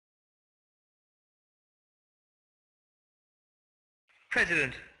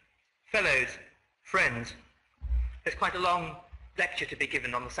President, fellows, friends, there's quite a long lecture to be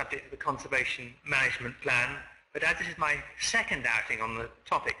given on the subject of the Conservation Management Plan, but as this is my second outing on the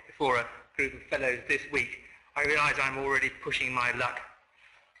topic before a group of fellows this week, I realise I'm already pushing my luck.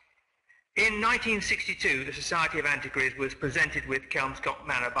 In 1962, the Society of Antiquaries was presented with Kelmscott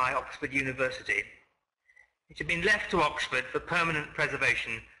Manor by Oxford University. It had been left to Oxford for permanent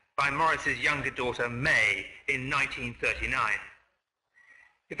preservation by Morris's younger daughter, May, in 1939.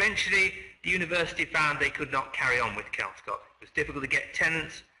 Eventually, the university found they could not carry on with Kelmscott. It was difficult to get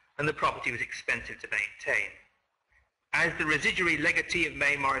tenants, and the property was expensive to maintain. As the residuary legatee of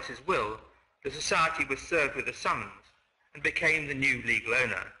May Morris's will, the society was served with a summons and became the new legal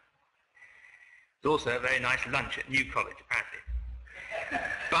owner. There was also a very nice lunch at New College, apparently.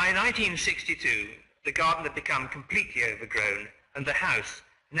 By 1962, the garden had become completely overgrown, and the house,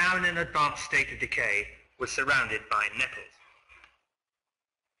 now in an advanced state of decay, was surrounded by nettles,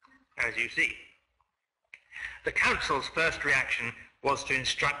 as you see. The council's first reaction was to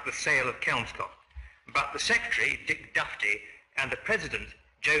instruct the sale of Kelmscott, but the secretary, Dick Dufty, and the president,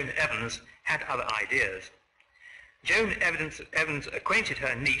 Joan Evans, had other ideas. Joan Evans acquainted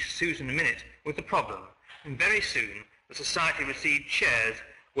her niece, Susan Minnitt, with the problem, and very soon the society received shares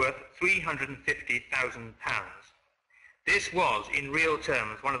worth £350,000. This was, in real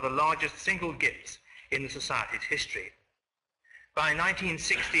terms, one of the largest single gifts in the society's history. By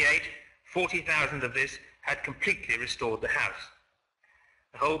 1968, 40,000 of this had completely restored the house.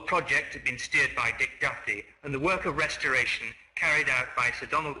 The whole project had been steered by Dick Dufty, and the work of restoration carried out by Sir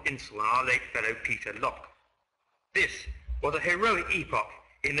Donald Insall and our late fellow Peter Locke. This was a heroic epoch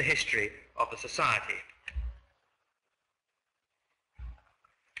in the history of the society.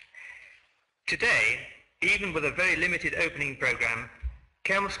 Today, even with a very limited opening programme,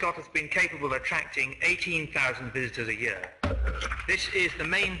 Kelmscott has been capable of attracting 18,000 visitors a year. This is the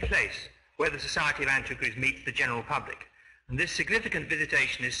main place where the Society of Antiquaries meets the general public, and this significant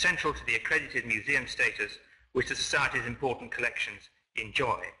visitation is central to the accredited museum status which the Society's important collections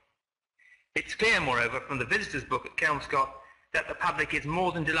enjoy. It's clear, moreover, from the visitors' book at Kelmscott that the public is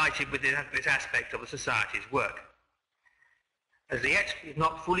more than delighted with this aspect of the Society's work. As yet, we've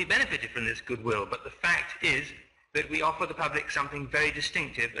not fully benefited from this goodwill, but the fact is that we offer the public something very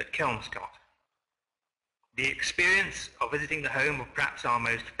distinctive at Kelmscott. The experience of visiting the home of perhaps our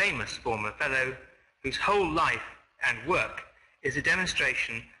most famous former fellow, whose whole life and work is a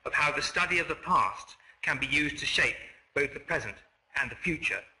demonstration of how the study of the past can be used to shape both the present and the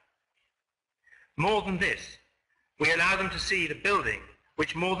future. More than this, we allow them to see the building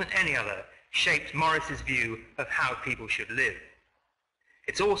which more than any other shaped Morris's view of how people should live.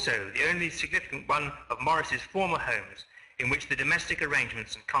 It's also the only significant one of Morris's former homes in which the domestic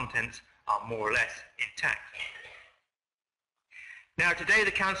arrangements and contents are more or less intact. Now, today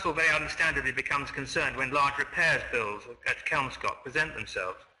the Council very understandably becomes concerned when large repairs bills at Kelmscott present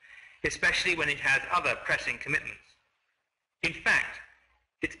themselves, especially when it has other pressing commitments. In fact,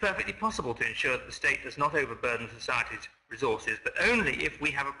 it's perfectly possible to ensure that the state does not overburden the Society's resources, but only if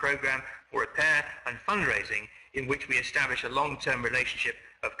we have a programme for repair and fundraising in which we establish a long-term relationship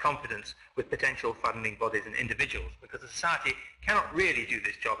of confidence with potential funding bodies and individuals, because the Society cannot really do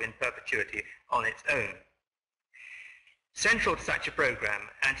this job in perpetuity on its own. Central to such a programme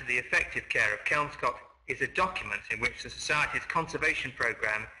and to the effective care of Kelmscott is a document in which the Society's conservation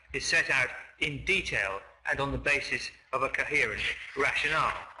programme is set out in detail and on the basis of a coherent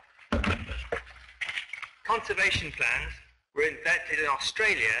rationale. Conservation plans were invented in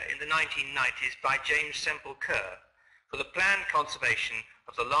Australia in the 1990s by James Semple Kerr for the planned conservation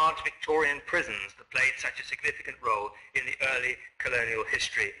of the large Victorian prisons that played such a significant role in the early colonial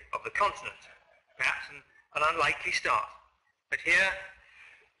history of the continent. Perhaps an unlikely start, but here,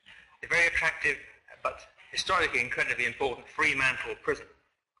 the very attractive but historically incredibly important Fremantle prison.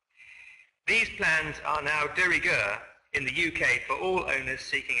 These plans are now de rigueur in the UK for all owners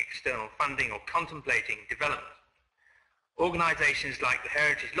seeking external funding or contemplating development. Organisations like the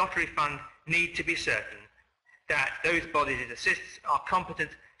Heritage Lottery Fund need to be certain that those bodies it assists are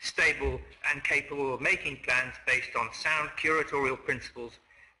competent, stable and capable of making plans based on sound curatorial principles,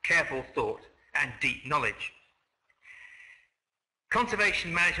 careful thought and deep knowledge.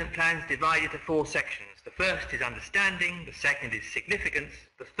 Conservation management plans divide into four sections. The first is understanding, the second is significance,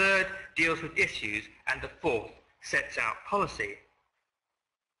 the third deals with issues, and the fourth sets out policy.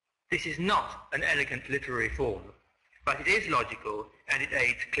 This is not an elegant literary form, but it is logical and it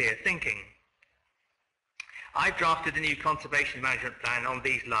aids clear thinking. I've drafted the new conservation management plan on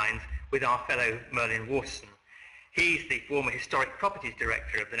these lines with our fellow Merlin Waterson. He's the former Historic Properties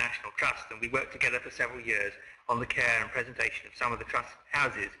Director of the National Trust, and we worked together for several years on the care and presentation of some of the Trust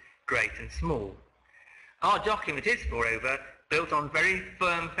houses, great and small. Our document is, moreover, built on very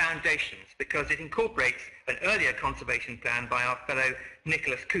firm foundations because it incorporates an earlier conservation plan by our fellow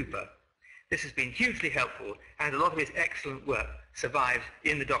Nicholas Cooper. This has been hugely helpful, and a lot of his excellent work survives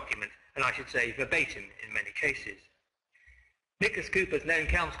in the document, and I should say verbatim in many cases. Nicholas Cooper's known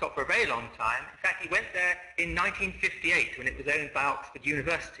Kelmscott for a very long time. In fact, he went there in 1958 when it was owned by Oxford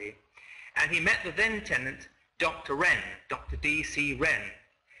University, and he met the then tenant, Dr. Wren, Dr. D.C. Wren.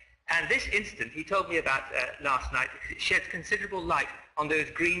 And this incident he told me about last night because it sheds considerable light on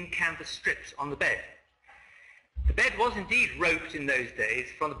those green canvas strips on the bed. The bed was indeed roped in those days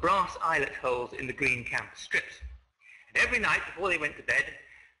from the brass eyelet holes in the green canvas strips. And every night before they went to bed,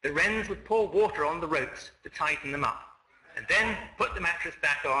 the Wrens would pour water on the ropes to tighten them up, and then put the mattress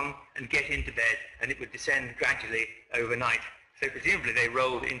back on and get into bed, and it would descend gradually overnight. So presumably they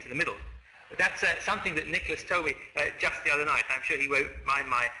rolled into the middle. But that's something that Nicholas told me just the other night. I'm sure he won't mind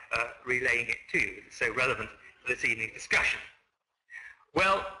my relaying it to you. It's so relevant for this evening's discussion.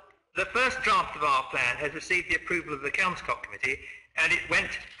 Well, the first draft of our plan has received the approval of the Kelmscott Committee, and it went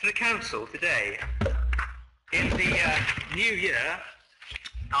to the Council today. In the new year,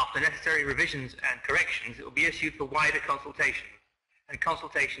 after necessary revisions and corrections, it will be issued for wider consultation. And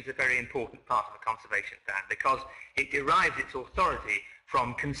consultation is a very important part of a conservation plan because it derives its authority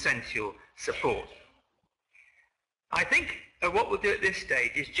from consensual support. I think what we'll do at this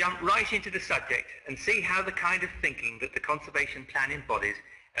stage is jump right into the subject and see how the kind of thinking that the conservation plan embodies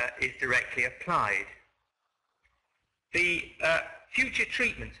is directly applied. The future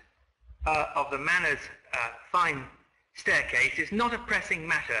treatment of the Manor's fine staircase is not a pressing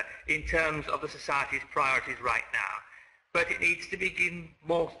matter in terms of the Society's priorities right now, but it needs to be given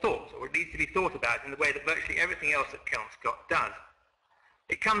more thought, or it needs to be thought about in the way that virtually everything else at Kelmscott does.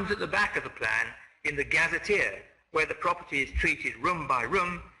 It comes at the back of the plan in the gazetteer, where the property is treated room by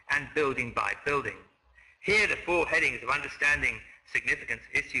room and building by building. Here the four headings of understanding, significance,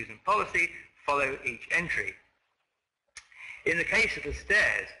 issues and policy follow each entry. In the case of the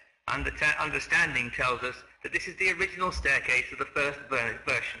stairs, understanding tells us that this is the original staircase of the first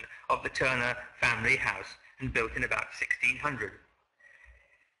version of the Turner family house and built in about 1600.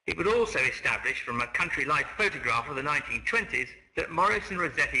 It would also establish from a country life photograph of the 1920s that Morris and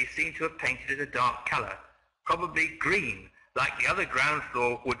Rossetti seem to have painted it a dark colour, probably green, like the other ground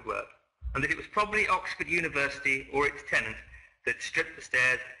floor woodwork, and that it was probably Oxford University or its tenant that stripped the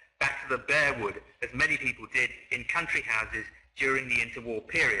stairs back to the bare wood, as many people did in country houses during the interwar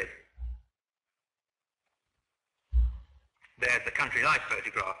period. There's the country life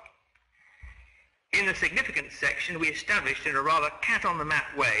photograph. In the significance section, we established in a rather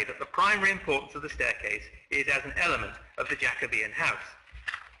cat-on-the-mat way that the primary importance of the staircase is as an element of the Jacobean house.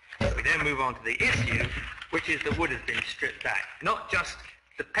 We then move on to the issue, which is the wood has been stripped back. Not just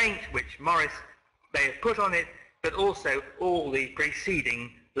the paint which Morris may have put on it, but also all the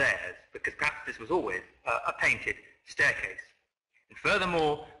preceding layers, because perhaps this was always a painted staircase. And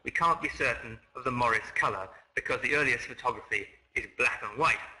furthermore, we can't be certain of the Morris colour, because the earliest photography is black and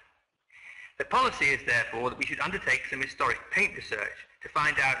white. The policy is therefore that we should undertake some historic paint research to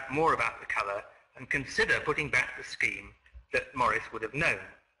find out more about the colour and consider putting back the scheme that Morris would have known.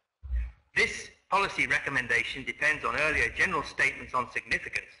 This policy recommendation depends on earlier general statements on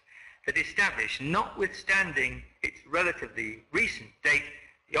significance that establish, notwithstanding its relatively recent date,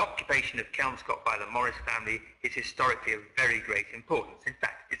 the occupation of Kelmscott by the Morris family is historically of very great importance. In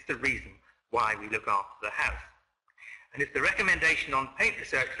fact, it's the reason why we look after the house. And if the recommendation on paint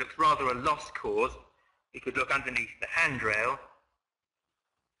research looks rather a lost cause, we could look underneath the handrail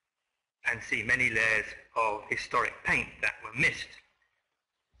and see many layers of historic paint that were missed.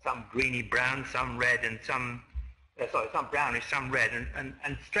 Some greeny brown, some red, and some brownish, some red,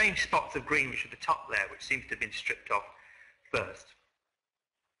 and strange spots of green which are the top layer, which seems to have been stripped off first.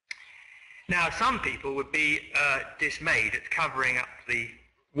 Now, some people would be dismayed at covering up the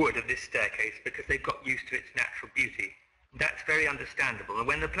wood of this staircase because they've got used to its natural beauty. That's very understandable. And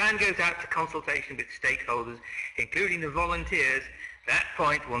when the plan goes out to consultation with stakeholders, including the volunteers, that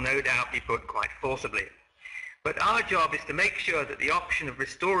point will no doubt be put quite forcibly. But our job is to make sure that the option of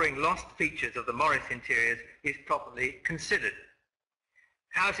restoring lost features of the Morris interiors is properly considered.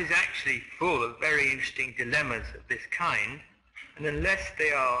 The house is actually full of very interesting dilemmas of this kind, and unless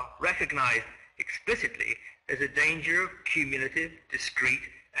they are recognized explicitly, there's a danger of cumulative, discrete,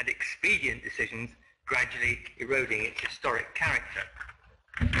 and expedient decisions gradually eroding its historic character.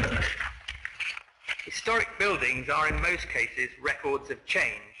 Historic buildings are in most cases records of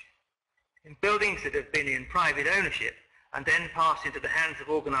change. In buildings that have been in private ownership and then passed into the hands of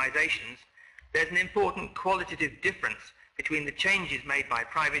organisations, there's an important qualitative difference between the changes made by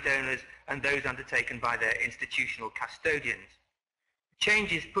private owners and those undertaken by their institutional custodians.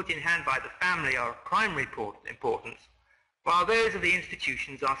 Changes put in hand by the family are of primary importance, while those of the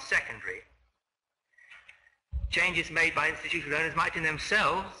institutions are secondary. Changes made by institutional owners might in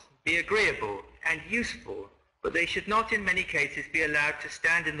themselves be agreeable and useful, but they should not in many cases be allowed to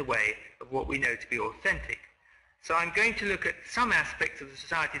stand in the way of what we know to be authentic. So I'm going to look at some aspects of the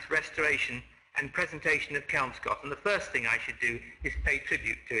Society's restoration and presentation of Kelmscott, and the first thing I should do is pay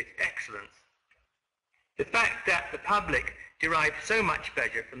tribute to its excellence. The fact that the public derived so much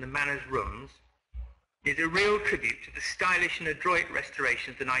pleasure from the Manor's rooms is a real tribute to the stylish and adroit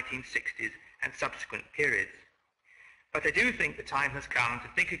restoration of the 1960s and subsequent periods. But I do think the time has come to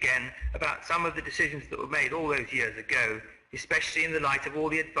think again about some of the decisions that were made all those years ago, especially in the light of all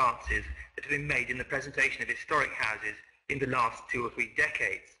the advances that have been made in the presentation of historic houses in the last 2 or 3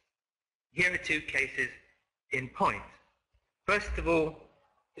 decades. Here are 2 cases in point. First of all,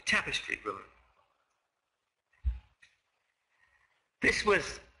 the tapestry room. This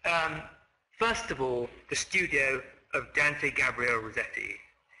was, first of all, the studio of Dante Gabriel Rossetti,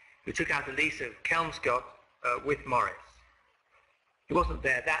 who took out a lease of Kelmscott with Morris. He wasn't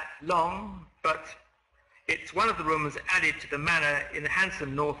there that long, but it's one of the rooms added to the manor in the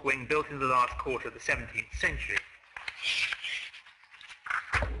handsome north wing built in the last quarter of the 17th century.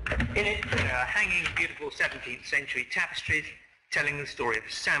 In it, there are hanging beautiful 17th century tapestries telling the story of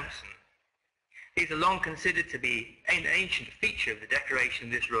Samson. These are long considered to be an ancient feature of the decoration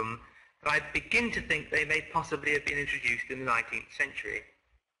of this room, but I begin to think they may possibly have been introduced in the 19th century.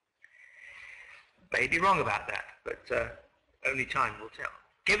 May be wrong about that, but only time will tell.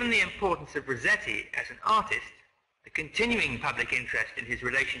 Given the importance of Rossetti as an artist, the continuing public interest in his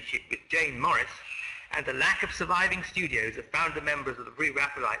relationship with Jane Morris, and the lack of surviving studios of founder members of the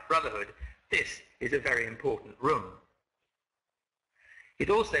Pre-Raphaelite Brotherhood, this is a very important room. It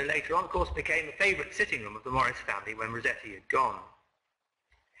also later on, of course, became a favourite sitting room of the Morris family when Rossetti had gone.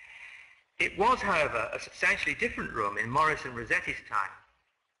 It was, however, a substantially different room in Morris and Rossetti's time.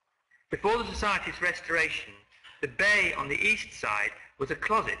 Before the Society's restoration, the bay on the east side was a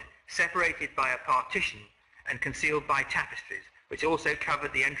closet separated by a partition and concealed by tapestries, which also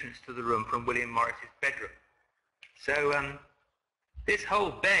covered the entrance to the room from William Morris's bedroom. So this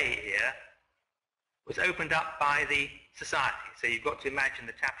whole bay here was opened up by the Society. So you've got to imagine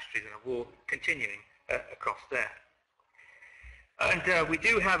the tapestries on the wall continuing across there. And we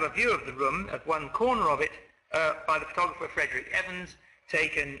do have a view of the room at one corner of it by the photographer Frederick Evans,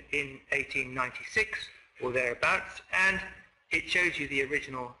 taken in 1896 or thereabouts, and it shows you the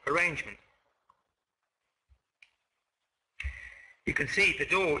original arrangement. You can see the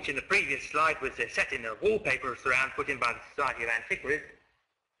door, which in the previous slide was set in a wallpaper surround put in by the Society of Antiquaries,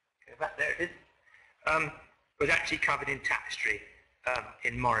 there it is, was actually covered in tapestry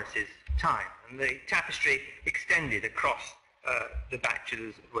in Morris's time. And the tapestry extended across the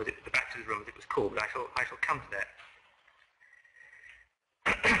bachelor's room as it was called, but I shall come to that.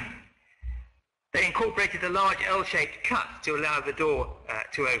 They incorporated a large L-shaped cut to allow the door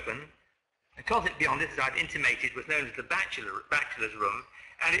to open. The closet beyond it, as I've intimated, was known as the bachelor's room,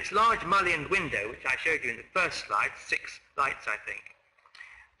 and its large mullioned window, which I showed you in the first slide, 6 lights I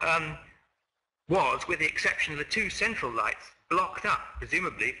think, was, with the exception of the 2 central lights, blocked up,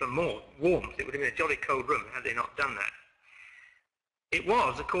 presumably for more warmth. It would have been a jolly cold room had they not done that. It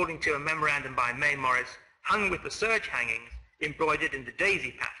was, according to a memorandum by May Morris, hung with the serge hangings embroidered in the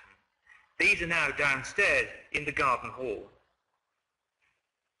daisy pattern. These are now downstairs in the garden hall.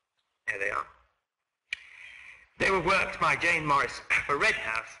 There they are. They were worked by Jane Morris for Red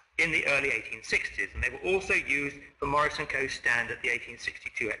House in the early 1860s, and they were also used for Morris & Co.'s stand at the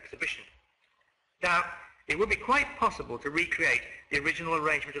 1862 exhibition. Now, it would be quite possible to recreate the original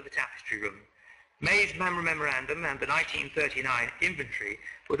arrangement of the tapestry room. May's memorandum and the 1939 inventory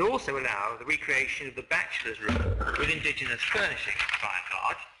would also allow the recreation of the bachelor's room with indigenous furnishings, by and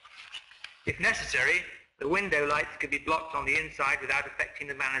large. If necessary, the window lights could be blocked on the inside without affecting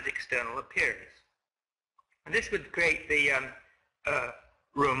the manor's external appearance. And this would create the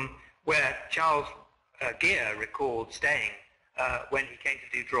room where Charles Gear recalled staying when he came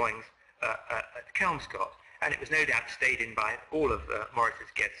to do drawings at Kelmscott, and it was no doubt stayed in by all of Morris's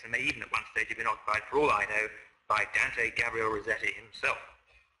guests, and may even at one stage have been occupied, for all I know, by Dante Gabriel Rossetti himself.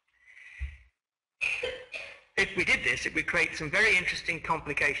 If we did this, it would create some very interesting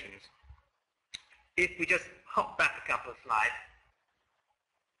complications. If we just hop back a couple of slides,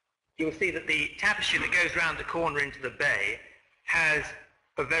 you'll see that the tapestry that goes round the corner into the bay has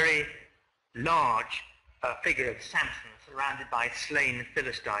a very large figure of Samson surrounded by slain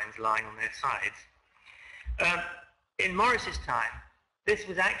Philistines lying on their sides. In Morris's time, this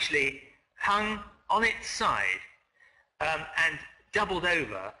was actually hung on its side and doubled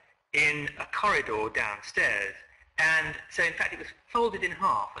over in a corridor downstairs. And so, in fact, it was folded in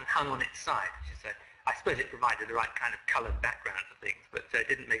half and hung on its side, which is I suppose it provided the right kind of coloured background for things, but it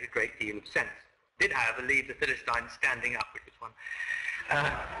didn't make a great deal of sense. It did, however, leave the Philistines standing up, which was one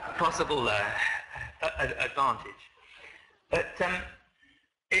possible advantage. But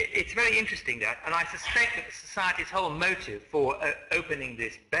it's very interesting that, and I suspect that the Society's whole motive for opening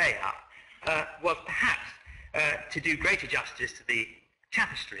this bay up was perhaps to do greater justice to the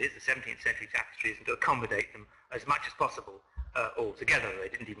tapestries, the 17th century tapestries, and to accommodate them as much as possible altogether. They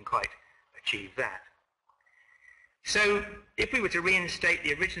didn't even quite achieve that. So if we were to reinstate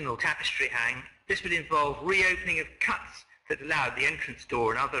the original tapestry hang, this would involve reopening of cuts that allowed the entrance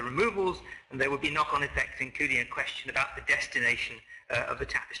door and other removals, and there would be knock-on effects, including a question about the destination of the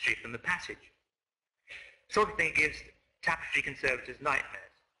tapestry from the passage. Sort of thing gives tapestry conservators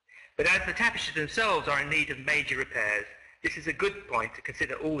nightmares. But as the tapestries themselves are in need of major repairs, this is a good point to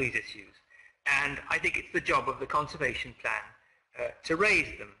consider all these issues, and I think it's the job of the conservation plan to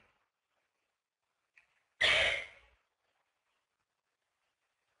raise them.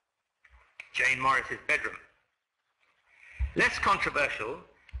 Jane Morris's bedroom. Less controversial,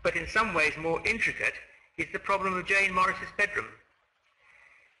 but in some ways more intricate, is the problem of Jane Morris's bedroom.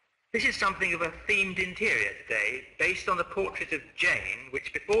 This is something of a themed interior today, based on the portrait of Jane,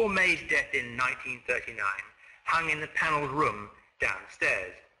 which before May's death in 1939 hung in the panelled room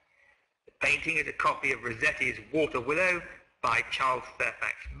downstairs. The painting is a copy of Rossetti's Water Willow by Charles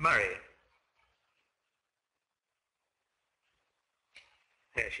Fairfax Murray.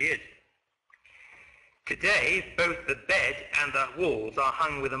 There she is. Today, both the bed and the walls are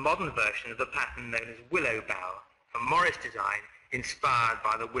hung with a modern version of the pattern known as willow bough, a Morris design inspired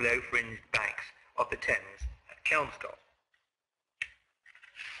by the willow-fringed banks of the Thames at Kelmscott.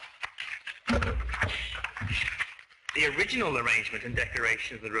 The original arrangement and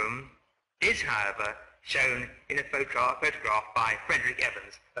decoration of the room is, however, shown in a photograph by Frederick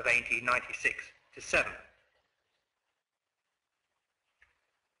Evans of 1896-7.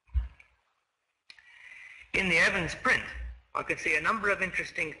 In the Evans print, I can see a number of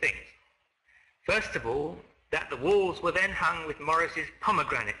interesting things. First of all, that the walls were then hung with Morris's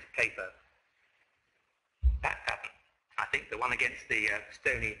pomegranate paper. That pattern, I think the one against the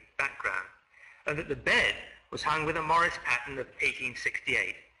stony background. And that the bed was hung with a Morris pattern of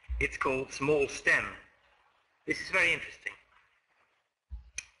 1868. It's called Small Stem. This is very interesting.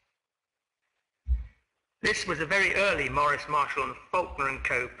 This was a very early Morris, Marshall and Faulkner &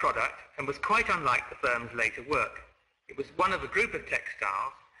 Co. product and was quite unlike the firm's later work. It was one of a group of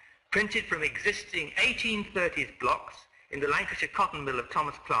textiles printed from existing 1830s blocks in the Lancashire cotton mill of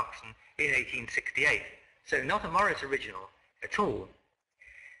Thomas Clarkson in 1868, so not a Morris original at all.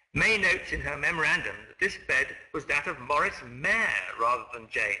 May notes in her memorandum that this bed was that of Morris Mayor rather than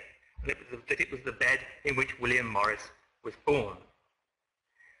Jane, and that it was the bed in which William Morris was born.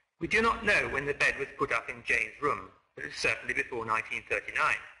 We do not know when the bed was put up in Jane's room, but it was certainly before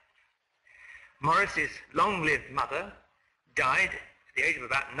 1939. Morris's long-lived mother died at the age of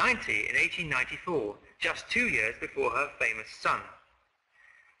about 90 in 1894, just 2 years before her famous son.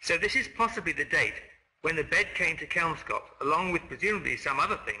 So this is possibly the date when the bed came to Kelmscott, along with presumably some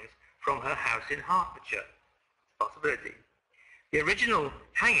other things from her house in Hertfordshire. Possibility. The original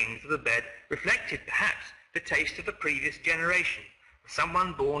hangings of the bed reflected perhaps the taste of the previous generation,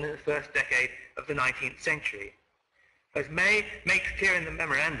 someone born in the first decade of the 19th century. As May makes clear in the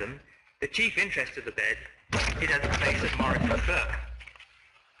memorandum, the chief interest of the bed is at the place of Morris's birth.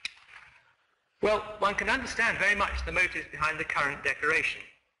 Well, one can understand very much the motives behind the current decoration,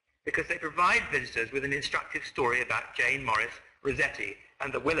 because they provide visitors with an instructive story about Jane Morris, Rossetti,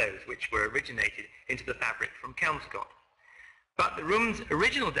 and the willows which were originated into the fabric from Kelmscott. But the room's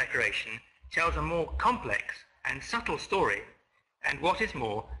original decoration tells a more complex and subtle story, and what is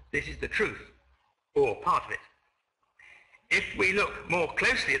more, this is the truth, or part of it. If we look more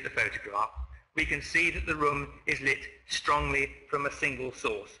closely at the photograph, we can see that the room is lit strongly from a single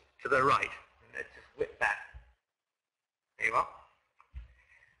source to the right. Let's just whip back. There you are.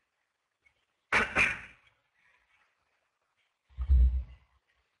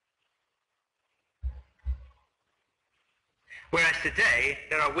 Whereas today,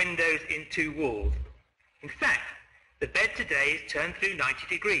 there are windows in 2 walls. In fact, the bed today is turned through 90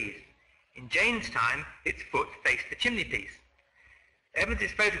 degrees. In Jane's time, its foot faced the chimney-piece.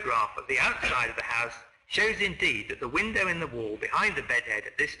 Evans's photograph of the outside of the house shows indeed that the window in the wall behind the bedhead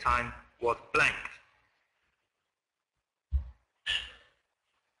at this time was blanked.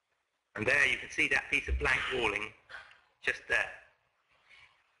 And there you can see that piece of blank walling just there.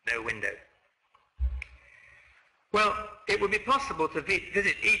 No window. Well, it would be possible to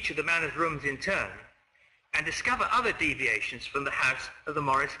visit each of the manor's rooms in turn and discover other deviations from the house of the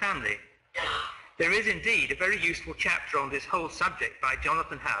Morris family. There is indeed a very useful chapter on this whole subject by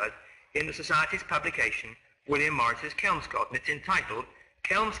Jonathan Howard in the Society's publication, William Morris's Kelmscott, and it's entitled,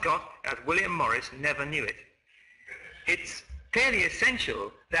 Kelmscott as William Morris Never Knew It. It's clearly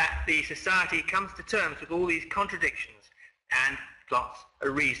essential that the Society comes to terms with all these contradictions and plots a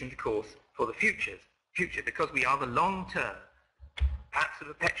reasoned course for the future, because we are the long-term, perhaps the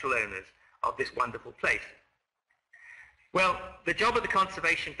perpetual owners of this wonderful place. Well, the job of the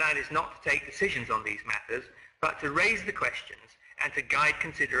Conservation Plan is not to take decisions on these matters, but to raise the questions and to guide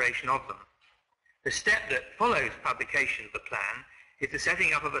consideration of them. The step that follows publication of the plan is the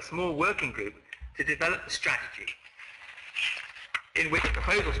setting up of a small working group to develop the strategy in which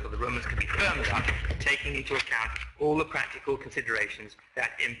proposals for the rooms can be firmed up, taking into account all the practical considerations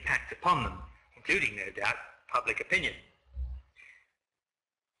that impact upon them, including, no doubt, public opinion.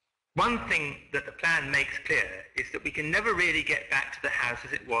 One thing that the plan makes clear is that we can never really get back to the house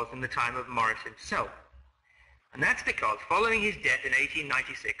as it was in the time of Morris himself. And that's because following his death in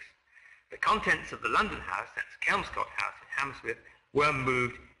 1896, the contents of the London house, that's Kelmscott House in Hammersmith, were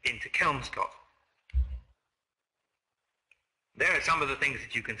moved into Kelmscott. There are some of the things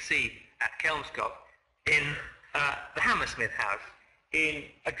that you can see at Kelmscott in the Hammersmith house in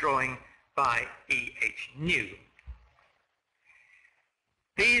a drawing by E.H. New.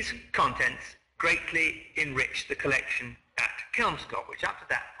 These contents greatly enriched the collection at Kelmscott, which up to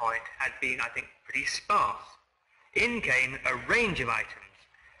that point had been, I think, pretty sparse. In came a range of items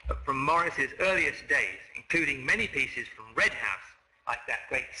from Morris's earliest days, including many pieces from Red House, like that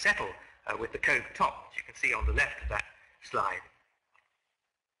great settle with the cove top, which you can see on the left of that slide.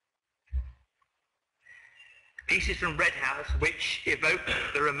 Pieces from Red House which evoke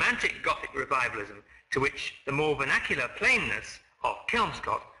the romantic Gothic revivalism to which the more vernacular plainness of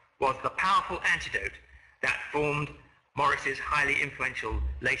Kelmscott was the powerful antidote that formed Morris's highly influential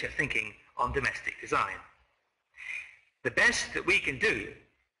later thinking on domestic design. The best that we can do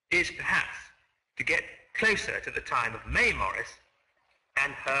is perhaps to get closer to the time of May Morris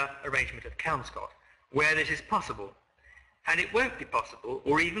and her arrangement of Kelmscott, where this is possible. And it won't be possible,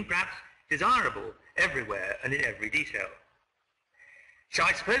 or even perhaps desirable, everywhere and in every detail. So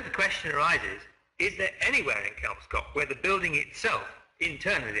I suppose the question arises, is there anywhere in Kelmscott where the building itself,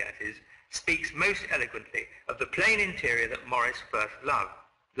 internally that is, speaks most eloquently of the plain interior that Morris first loved?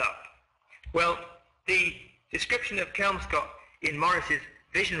 Well, the description of Kelmscott in Morris's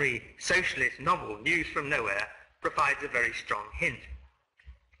visionary socialist novel, News from Nowhere, provides a very strong hint.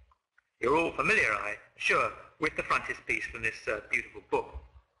 You're all familiar, I'm sure, with the frontispiece from this beautiful book.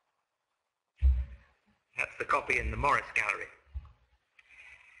 That's the copy in the Morris Gallery.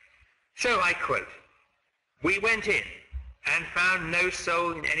 So I quote, "We went in and found no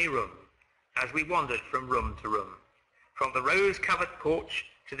soul in any room as we wandered from room to room, from the rose-covered porch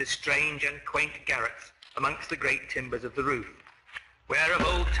to the strange and quaint garrets amongst the great timbers of the roof, where of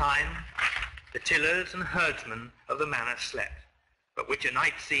old time the tillers and herdsmen of the manor slept, but which a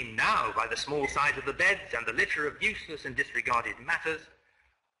night seemed now by the small size of the beds and the litter of useless and disregarded matters,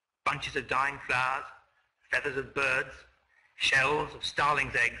 bunches of dying flowers, feathers of birds, shells of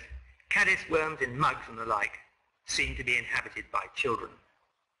starlings' eggs, caddis worms in mugs and the like, seemed to be inhabited by children.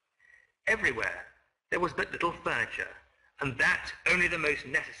 Everywhere there was but little furniture, and that only the most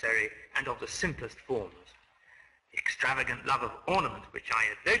necessary and of the simplest forms. The extravagant love of ornament which I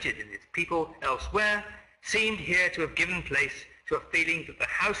had noted in its people elsewhere seemed here to have given place to a feeling that the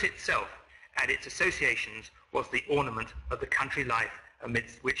house itself and its associations was the ornament of the country life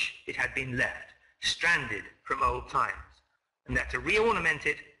amidst which it had been left, stranded from old times, and that to re-ornament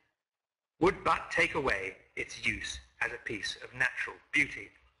it would but take away its use as a piece of natural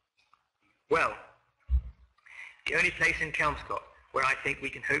beauty." Well, the only place in Kelmscott where I think we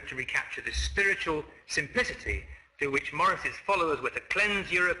can hope to recapture the spiritual simplicity through which Morris's followers were to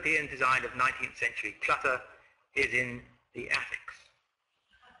cleanse European design of 19th century clutter is in the attics.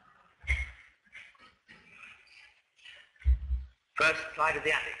 First slide of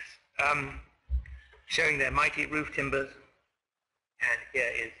the attics, showing their mighty roof timbers, and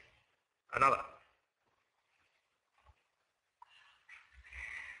here is another.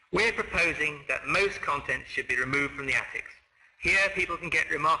 We're proposing that most contents should be removed from the attics. Here people can get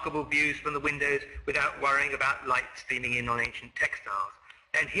remarkable views from the windows without worrying about light streaming in on ancient textiles.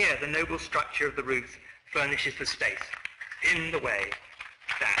 And here the noble structure of the roofs furnishes the space in the way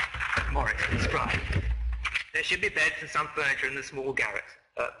that Morris described. There should be beds and some furniture in the small garrets,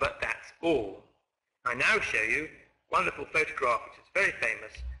 but that's all. I now show you a wonderful photograph, which is very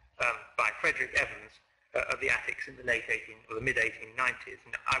famous, by Frederick Evans, of the attics in the mid 1890s,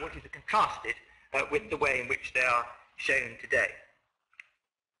 and I want you to contrast it with the way in which they are shown today.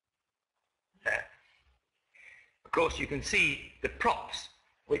 There. Of course, you can see the props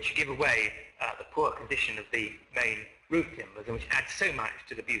which give away the poor condition of the main roof timbers and which add so much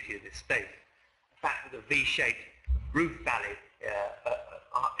to the beauty of this space. The fact that the V-shaped roof valley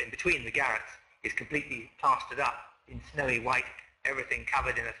in between the garrets is completely plastered up in snowy white, everything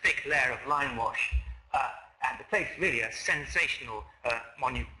covered in a thick layer of lime wash, and the place really a sensational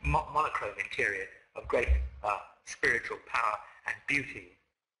monochrome interior of great spiritual power and beauty.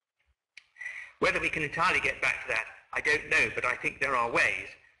 Whether we can entirely get back to that, I don't know, but I think there are ways.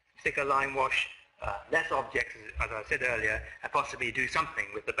 Thicker lime wash, less objects, as I said earlier, and possibly do something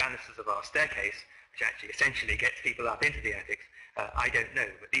with the banisters of our staircase, which actually essentially gets people up into the attics. I don't know,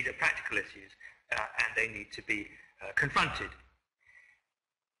 but these are practical issues, and they need to be confronted.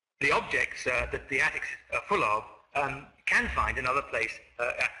 The objects that the attics are full of can find another place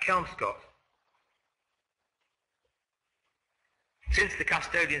at Kelmscott. Since the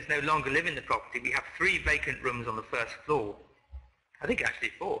custodians no longer live in the property, we have 3 vacant rooms on the first floor. I think actually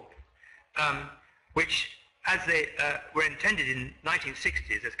 4, which, as they were intended in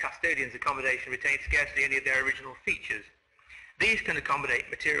 1960s as custodians' accommodation, retain scarcely any of their original features. These can accommodate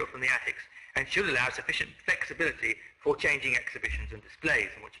material from the attics and should allow sufficient flexibility for changing exhibitions and displays.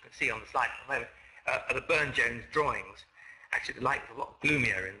 And what you can see on the slide at the moment are the Burne-Jones drawings. Actually, the light is a lot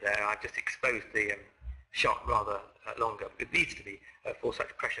gloomier in there. I've just exposed the shot rather longer. It needs to be for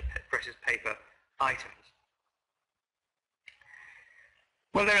such precious paper items.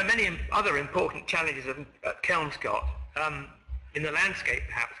 Well, there are many other important challenges at Kelmscott, in the landscape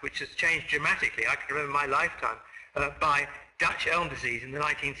perhaps, which has changed dramatically. I can remember my lifetime by Dutch elm disease in the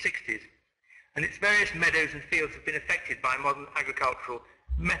 1960s. And its various meadows and fields have been affected by modern agricultural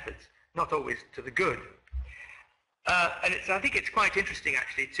methods, not always to the good. And I think it's quite interesting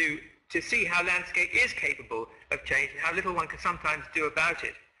actually to see how landscape is capable of change and how little one can sometimes do about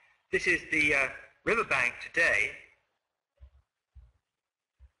it. This is the riverbank today,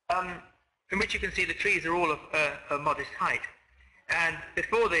 in which you can see the trees are all of a modest height. And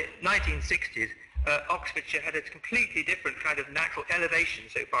before the 1960s, Oxfordshire had a completely different kind of natural elevation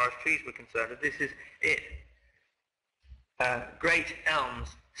so far as trees were concerned, and this is it. Great elms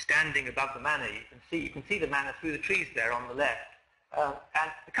standing above the manor. You can see the manor through the trees there on the left.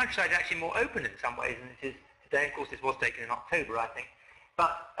 And the countryside is actually more open in some ways than it is today. Of course, this was taken in October, I think.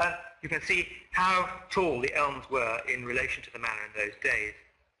 But you can see how tall the elms were in relation to the manor in those days.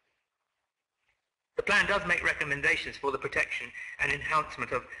 The plan does make recommendations for the protection and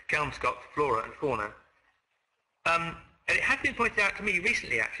enhancement of Kelmscott's flora and fauna. And it has been pointed out to me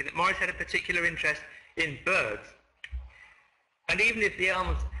recently, actually, that Morris had a particular interest in birds. And even if the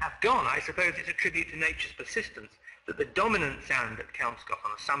elms have gone, I suppose it's a tribute to nature's persistence that the dominant sound at Kelmscott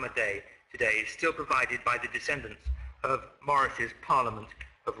on a summer day today is still provided by the descendants of Morris's Parliament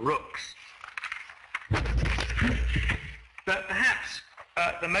of Rooks. But perhaps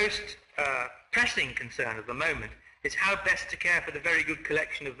the most pressing concern of the moment is how best to care for the very good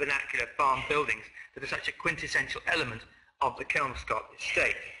collection of vernacular farm buildings that are such a quintessential element of the Kelmscott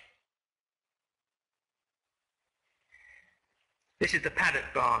estate. This is the paddock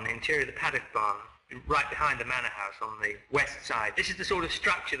barn, the interior of the paddock barn, right behind the manor house on the west side. This is the sort of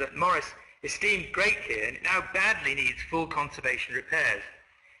structure that Morris esteemed greatly, and it now badly needs full conservation repairs.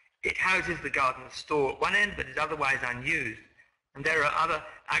 It houses the garden store at one end, but is otherwise unused. And there are other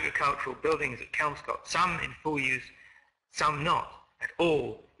agricultural buildings at Kelmscott, some in full use, some not, and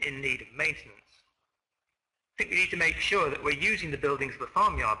all in need of maintenance. I think we need to make sure that we're using the buildings of the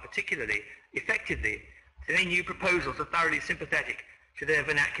farmyard particularly effectively, so any new proposals are thoroughly sympathetic to their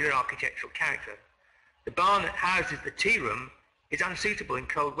vernacular architectural character. The barn that houses the tea room is unsuitable in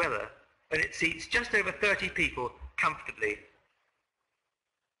cold weather, and it seats just over 30 people comfortably.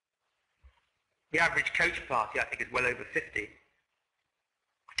 The average coach party, I think, is well over 50.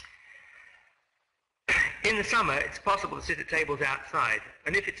 In the summer, it's possible to sit at tables outside,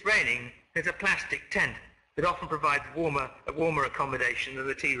 and if it's raining, there's a plastic tent that often provides a warmer accommodation than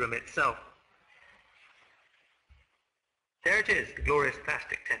the tea room itself. There it is, the glorious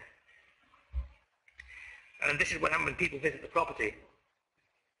plastic tent. And this is what happens when people visit the property.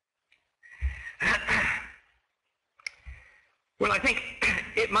 Well, I think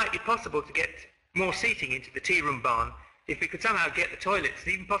it might be possible to get more seating into the tea room barn if we could somehow get the toilets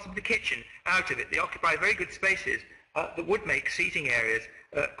and even possibly the kitchen out of it. They occupy very good spaces, that would make seating areas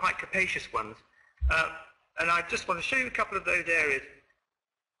quite capacious ones. And I just want to show you a couple of those areas.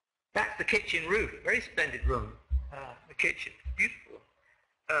 That's the kitchen roof, very splendid room, the kitchen, beautiful,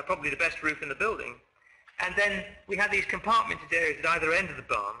 probably the best roof in the building. And then we have these compartmented areas at either end of the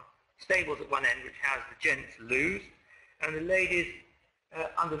barn, stables at one end which house the gents' loos, and the ladies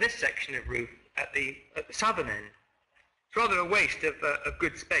under this section of roof at the southern end. It's rather a waste of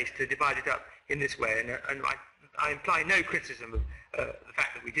good space to divide it up in this way, and I imply no criticism of the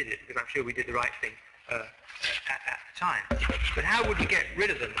fact that we did it, because I'm sure we did the right thing at the time. But how would we get rid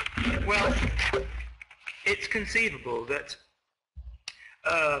of them? Well, it's conceivable that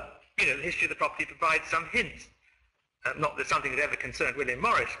the history of the property provides some hints. Not that something that ever concerned William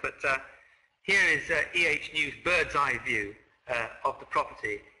Morris, but here is E.H. New's bird's eye view of the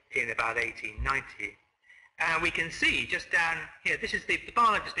property in about 1890. And we can see just down here, this is the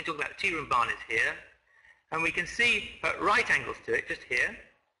barn I've just been talking about, the tea room barn is here. And we can see at right angles to it, just here,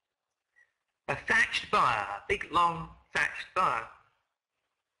 a thatched byre, a big long thatched byre.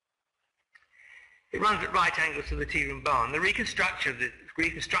 It runs at right angles to the tea room barn. The reconstruction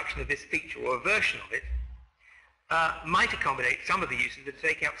of this feature, or a version of it, might accommodate some of the uses that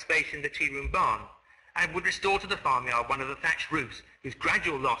take up space in the tea room barn, and would restore to the farmyard one of the thatched roofs, whose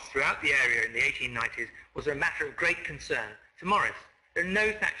gradual loss throughout the area in the 1890s was a matter of great concern to Morris. There are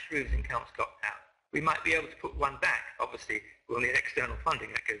no thatched roofs in Kelmscott now. We might be able to put one back. Obviously, we'll need external funding,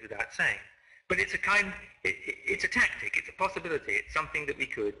 that goes without saying. But it's a it's a tactic, it's a possibility, it's something that we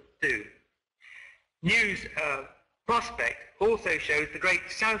could do. New's prospect also shows the great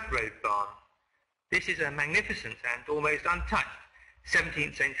South Road barn. This is a magnificent and almost untouched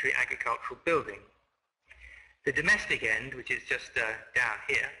 17th century agricultural building. The domestic end, which is just down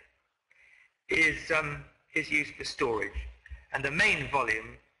here, is used for storage, and the main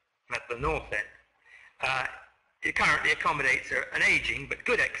volume at the north end, it currently accommodates an ageing but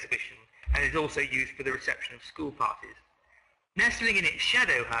good exhibition, and is also used for the reception of school parties. Nestling in its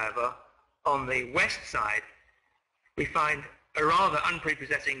shadow, however, on the west side, we find a rather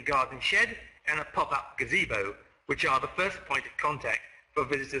unprepossessing garden shed and a pop-up gazebo, which are the first point of contact for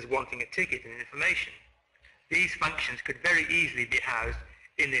visitors wanting a ticket and information. These functions could very easily be housed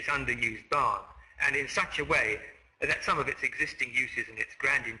in this underused barn, and in such a way that some of its existing uses and its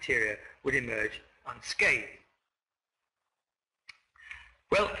grand interior would emerge unscathed.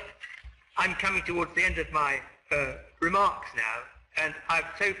 Well, I'm coming towards the end of my remarks now, and I've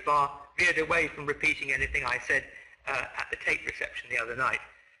so far veered away from repeating anything I said at the tape reception the other night,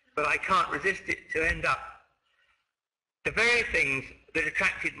 but I can't resist it to end up. The very things that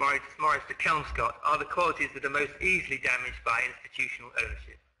attracted Morris to Kelmscott are the qualities that are most easily damaged by institutional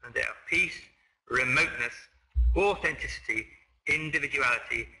ownership, and they are peace, remoteness, authenticity,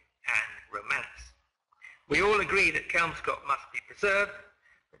 individuality, and romance. We all agree that Kelmscott must be preserved,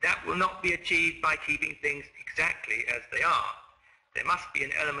 but that will not be achieved by keeping things exactly as they are. There must be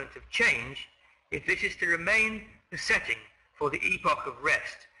an element of change if this is to remain the setting for the epoch of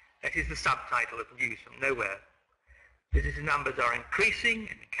rest that is the subtitle of News from Nowhere. Visitor numbers are increasing,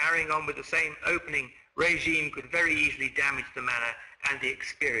 and carrying on with the same opening regime could very easily damage the manner and the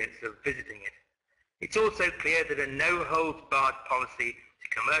experience of visiting it. It's also clear that a no-holds-barred policy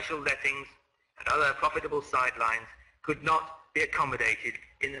to commercial lettings and other profitable sidelines could not be accommodated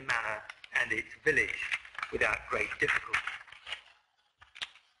in the manor and its village without great difficulty.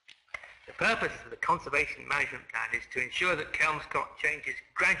 The purpose of the Conservation Management Plan is to ensure that Kelmscott changes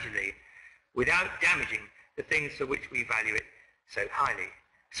gradually without damaging the things for which we value it so highly.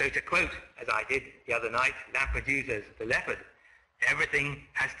 So to quote, as I did the other night, Lampedusa's The Leopard, everything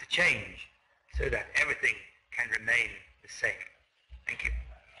has to change so that everything can remain the same. Thank you.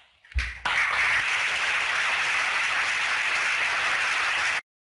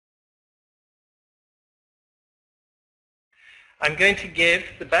 I'm going to give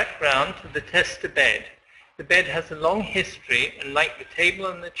the background to the tester bed. The bed has a long history, and like the table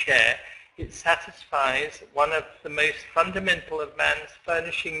and the chair, it satisfies one of the most fundamental of man's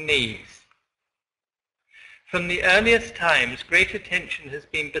furnishing needs. From the earliest times, great attention has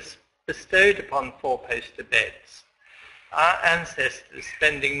been bestowed upon four-poster beds, our ancestors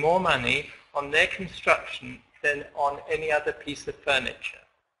spending more money on their construction than on any other piece of furniture.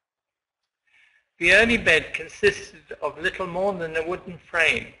 The early bed consisted of little more than a wooden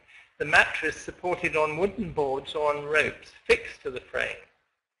frame, the mattress supported on wooden boards or on ropes fixed to the frame.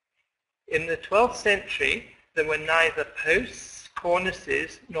 In the 12th century, there were neither posts,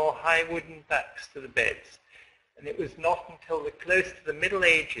 cornices, nor high wooden backs to the beds, and it was not until close to the Middle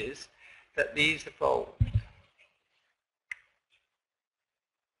Ages that these evolved.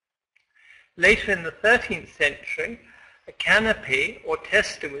 Later in the 13th century, a canopy or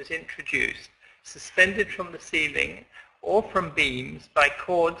tester was introduced, suspended from the ceiling or from beams by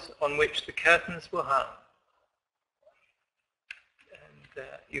cords on which the curtains were hung. And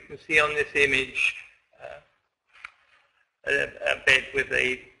you can see on this image a bed with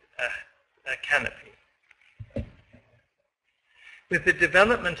a canopy. With the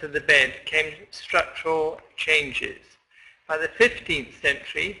development of the bed came structural changes. By the 15th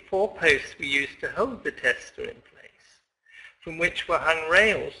century, 4 posts were used to hold the tester in place, from which were hung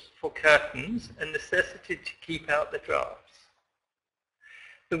rails for curtains and necessitated to keep out the draughts.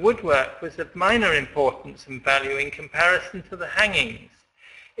 The woodwork was of minor importance and value in comparison to the hangings.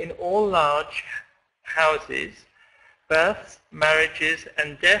 In all large houses, births, marriages,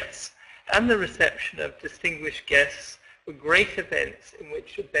 and deaths, and the reception of distinguished guests were great events in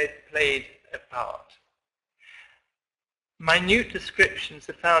which a bed played a part. Minute descriptions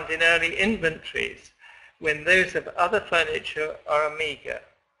are found in early inventories, when those of other furniture are meagre.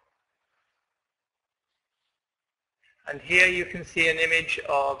 And here you can see an image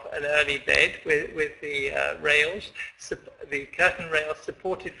of an early bed with the rails, the curtain rails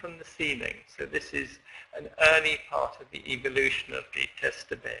supported from the ceiling. So this is an early part of the evolution of the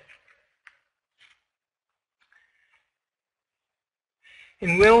tester bed.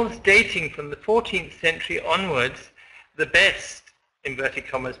 In wills dating from the 14th century onwards, the best, inverted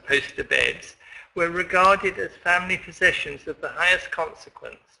commas, poster beds were regarded as family possessions of the highest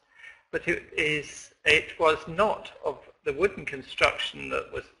consequence, but it was not of the wooden construction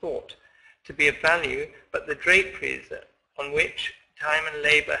that was thought to be of value, but the draperies on which time and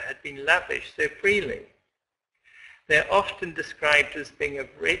labor had been lavished so freely. They are often described as being of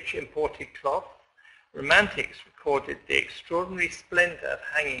rich imported cloth. Romantics recorded the extraordinary splendor of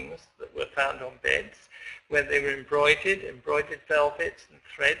hangings that were found on beds, where they were embroidered velvets and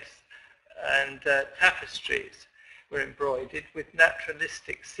threads, and tapestries were embroidered with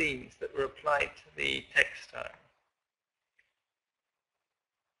naturalistic scenes that were applied to the textile.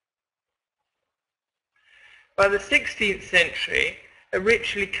 By the 16th century, a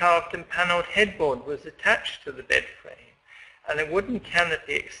richly carved and panelled headboard was attached to the bed frame, and a wooden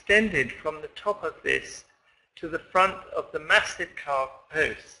canopy extended from the top of this to the front of the massive carved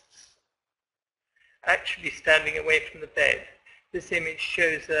posts, actually standing away from the bed. This image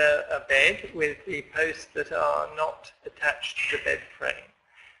shows a bed with the posts that are not attached to the bed frame.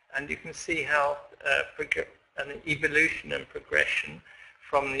 And you can see how an evolution and progression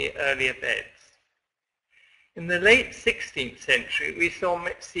from the earlier beds. In the late 16th century, we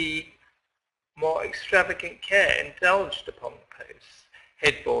see more extravagant care indulged upon the posts,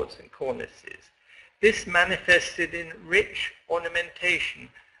 headboards and cornices. This manifested in rich ornamentation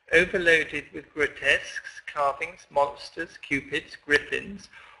overloaded with grotesques, carvings, monsters, cupids, griffins,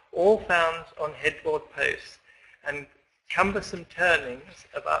 all found on headboard posts, and cumbersome turnings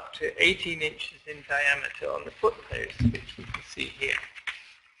of up to 18 inches in diameter on the foot posts, which we can see here.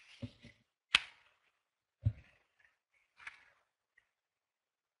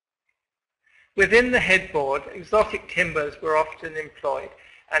 Within the headboard, exotic timbers were often employed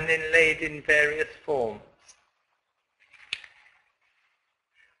and inlaid in various forms.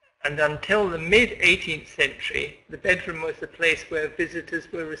 And until the mid-18th century, the bedroom was the place where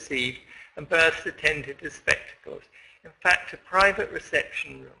visitors were received and births attended as spectacles. In fact, a private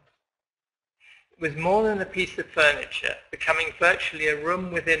reception room. It was more than a piece of furniture, becoming virtually a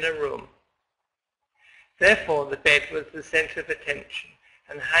room within a room. Therefore, the bed was the center of attention,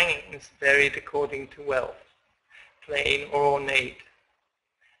 and hangings varied according to wealth, plain or ornate,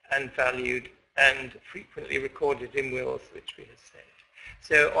 and valued and frequently recorded in wills, which we have said.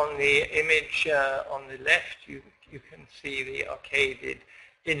 So on the image on the left, you can see the arcaded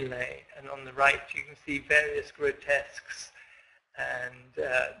inlay, and on the right you can see various grotesques and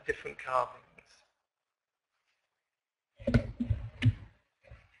different carvings.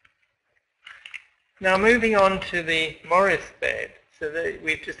 Now moving on to the Morris bed. So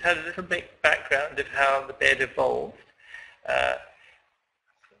we've just had a little bit background of how the bed evolved.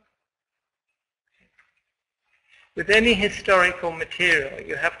 With any historical material,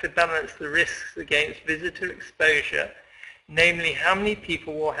 you have to balance the risks against visitor exposure, namely how many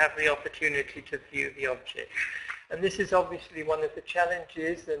people will have the opportunity to view the object. And this is obviously one of the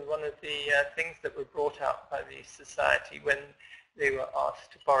challenges and one of the things that were brought up by the society when they were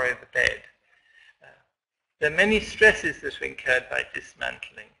asked to borrow the bed. There are many stresses that are incurred by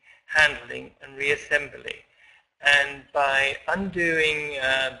dismantling, handling, and reassembly. And by undoing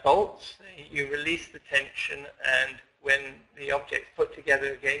bolts, you release the tension, and when the object's put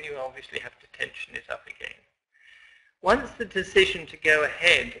together again, you obviously have to tension it up again. Once the decision to go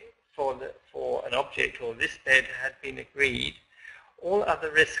ahead for an object or this bed had been agreed, all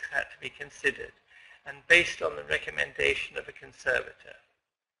other risks had to be considered and based on the recommendation of a conservator.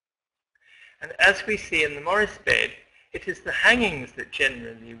 And as we see in the Morris bed, it is the hangings that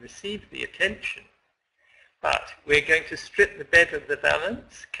generally receive the attention. But we're going to strip the bed of the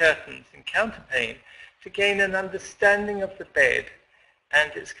valance, curtains and counterpane to gain an understanding of the bed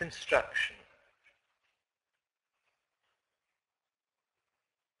and its construction.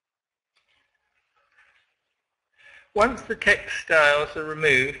 Once the textiles are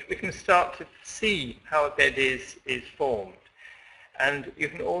removed, we can start to see how a bed is formed. And you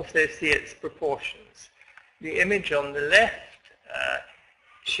can also see its proportions. The image on the left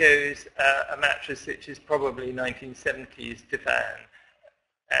shows a mattress which is probably 1970s divan,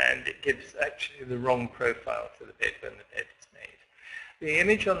 and it gives actually the wrong profile to the bed when the bed is made. The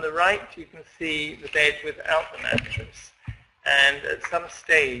image on the right, you can see the bed without the mattress. And at some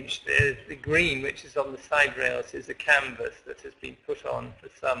stage, the green, which is on the side rails, is a canvas that has been put on for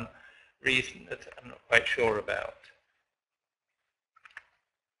some reason that I'm not quite sure about.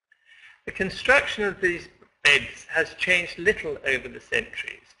 The construction of these beds has changed little over the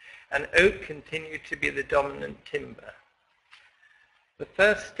centuries, and oak continued to be the dominant timber. The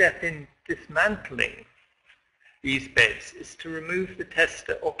first step in dismantling these beds is to remove the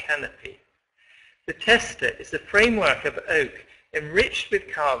tester or canopy. The tester is a framework of oak enriched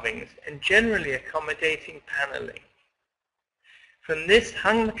with carvings and generally accommodating paneling. From this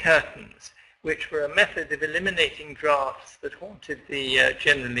hung the curtains, which were a method of eliminating drafts that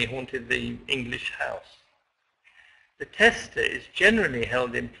generally haunted the English house. The tester is generally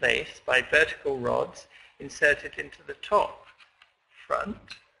held in place by vertical rods inserted into the top front,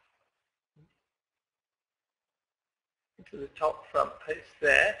 into the top front post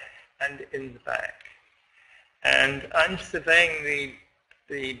there, and in the back. And I'm surveying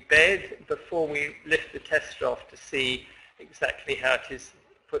the bed before we lift the tester off to see exactly how it is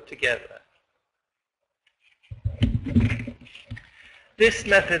put together. This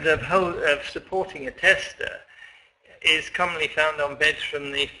method of supporting a tester is commonly found on beds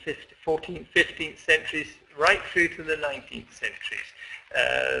from the 14th, 15th centuries right through to the 19th centuries.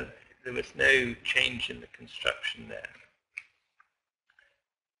 There was no change in the construction there.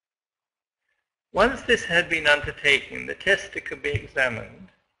 Once this had been undertaken, the tester could be examined.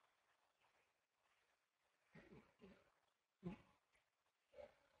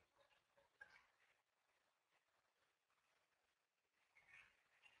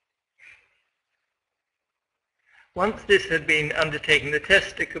 Once this had been undertaken, the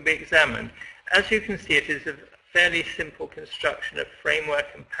tester could be examined. As you can see, it is a fairly simple construction of framework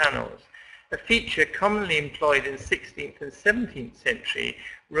and panels, a feature commonly employed in 16th and 17th century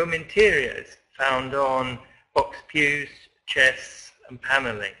room interiors found on box pews, chests, and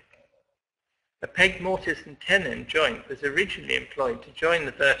panelling. A peg mortise and tenon joint was originally employed to join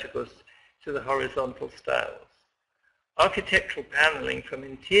the verticals to the horizontal stiles. Architectural panelling from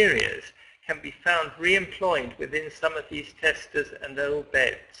interiors can be found re-employed within some of these testers and old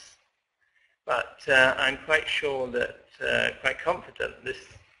beds. But I'm quite sure that, quite confident, this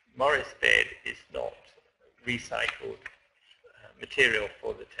Morris bed is not recycled material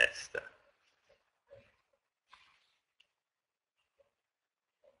for the tester.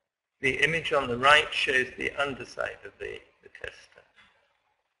 The image on the right shows the underside of the tester.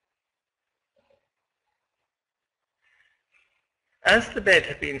 As the bed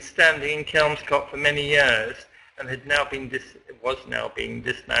had been standing in Kelmscott for many years and was now being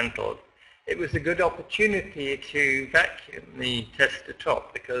dismantled, it was a good opportunity to vacuum the tester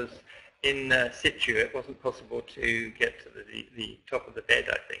top, because in situ it wasn't possible to get to the top of the bed,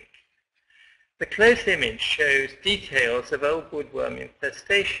 I think. The close image shows details of old woodworm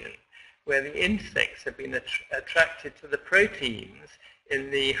infestation, where the insects have been attracted to the proteins in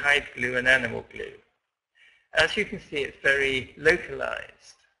the hide glue and animal glue. As you can see, it's very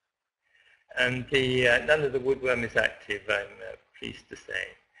localized, and none of the woodworm is active, I'm pleased to say.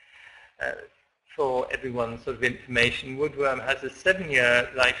 For everyone's sort of information, woodworm has a 7-year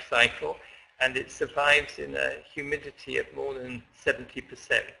life cycle, and it survives in a humidity of more than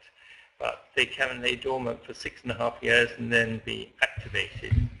 70%. But they can lay dormant for 6.5 years and then be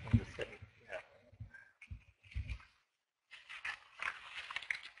activated on the 7th year.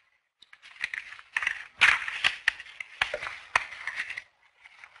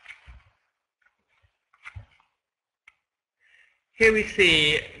 Here we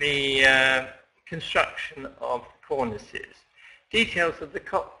see the construction of cornices. Details of the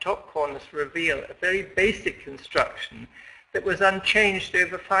top cornice reveal a very basic construction that was unchanged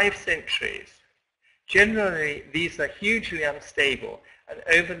over 5 centuries. Generally, these are hugely unstable and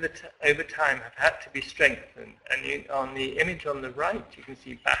over time have had to be strengthened. And on the image on the right, you can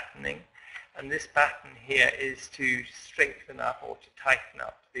see battening, and this batten here is to strengthen up or to tighten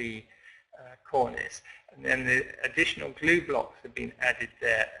up the cornice. And then the additional glue blocks have been added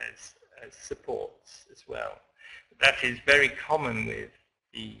there as supports as well. That is very common with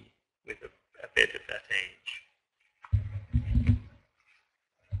a bed of that age.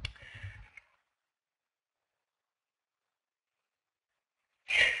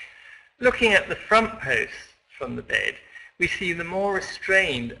 Looking at the front posts from the bed, we see the more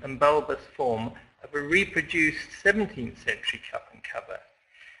restrained and bulbous form of a reproduced 17th century cup and cover.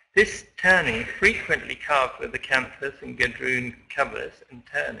 This turning frequently carved with acanthus and gadroon covers and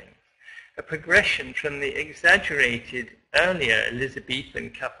turnings, a progression from the exaggerated earlier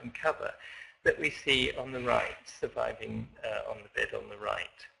Elizabethan cup and cover that we see on the right, surviving on the bed on the right.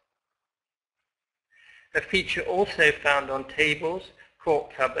 A feature also found on tables,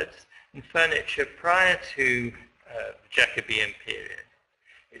 cork cupboards, and furniture prior to the Jacobean period.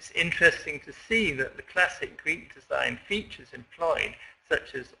 It's interesting to see that the classic Greek design features employed,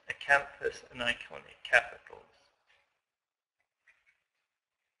 such as acanthus and iconic capitals.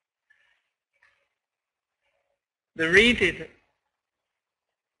 The reeded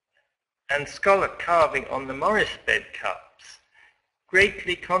and scallop carving on the Morris bed cups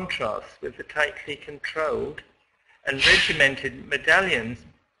greatly contrasts with the tightly controlled and regimented medallions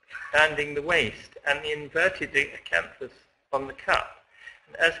banding the waist and the inverted acanthus on the cup,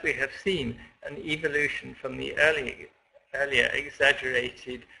 and as we have seen, an evolution from the earlier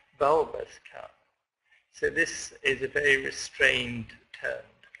exaggerated bulbous cup. So this is a very restrained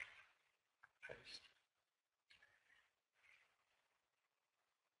turned post.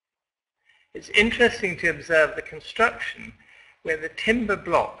 It's interesting to observe the construction where the timber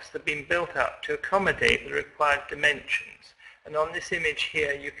blocks have been built up to accommodate the required dimensions. And on this image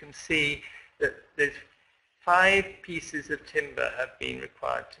here, you can see that there's 5 pieces of timber have been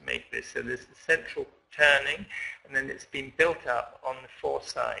required to make this. So there's the central turning, and then it's been built up on the 4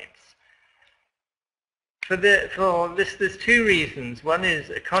 sides. For this, there's 2 reasons. One is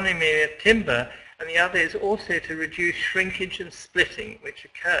economy of timber, and the other is also to reduce shrinkage and splitting, which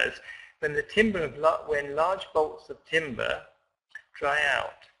occurs when when large bolts of timber dry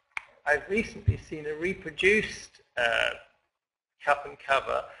out. I've recently seen a reproduced cup and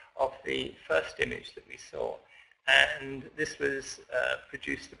cover of the first image that we saw, and this was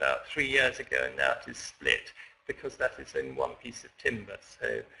produced about 3 years ago, and now it is split because that is in 1 piece of timber,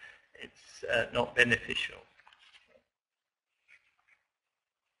 so it's not beneficial.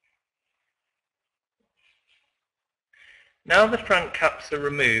 Now the front cups are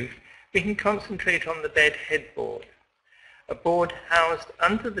removed, we can concentrate on the bed headboard. A board housed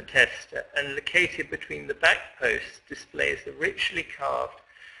under the tester and located between the back posts displays a richly carved,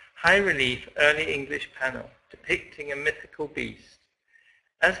 high-relief early English panel depicting a mythical beast.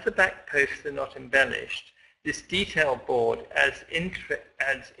 As the back posts are not embellished, this detailed board adds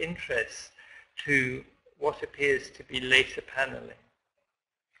interest to what appears to be later paneling.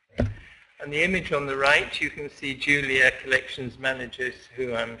 On the image on the right, you can see Julia, collections managers,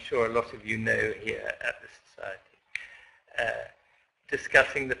 who I'm sure a lot of you know here at the Society,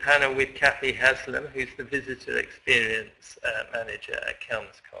 discussing the panel with Kathy Haslam, who's the visitor experience manager at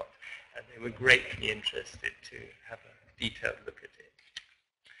Kelmscott, and they were greatly interested to have a detailed look at it.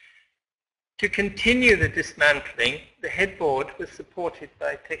 To continue the dismantling, the headboard was supported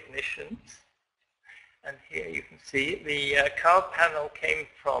by technicians, and here you can see the carved panel came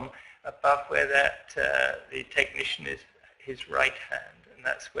from above where that the technician is his right hand, and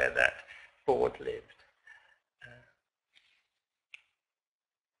that's where that board lived.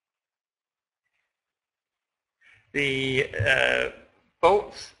 The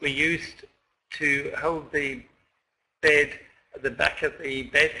bolts were used to hold the bed, the back of the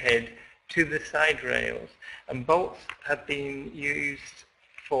bed head, to the side rails, and bolts have been used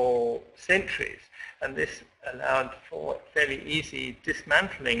for centuries, and this allowed for fairly easy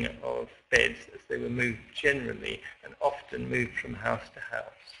dismantling of beds as they were moved generally and often moved from house to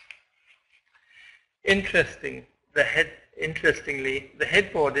house. Interestingly, the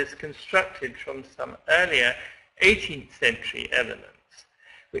headboard is constructed from some earlier 18th century elements,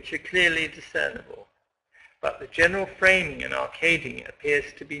 which are clearly discernible, but the general framing and arcading appears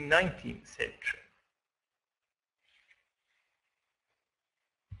to be 19th century.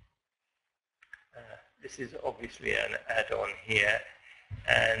 This is obviously an add-on here,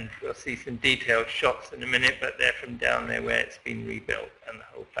 and we'll see some detailed shots in a minute, but they're from down there where it's been rebuilt, and the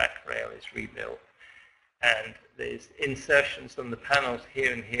whole back rail is rebuilt. And there's insertions on the panels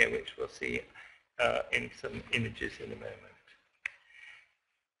here and here, which we'll see in some images in a moment.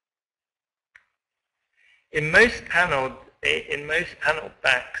 In most panel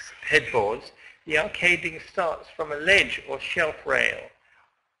backs, headboards, the arcading starts from a ledge or shelf rail.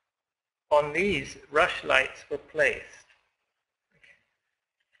 On these, rush lights were placed.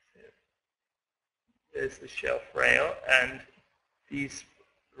 There's the shelf rail, and these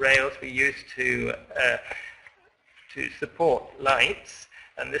rails were used to support lights,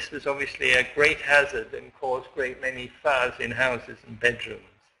 and this was obviously a great hazard and caused great many fires in houses and bedrooms.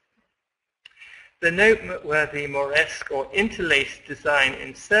 The noteworthy Moresque or interlaced design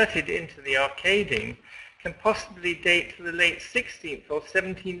inserted into the arcading can possibly date to the late 16th or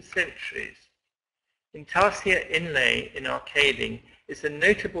 17th centuries. Intarsia inlay in arcading is a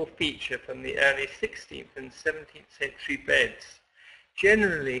notable feature from the early 16th and 17th century beds,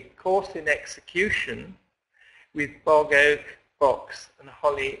 generally coarse in execution with bog oak, box and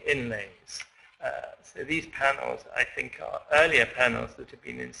holly inlays. So these panels, I think, are earlier panels that have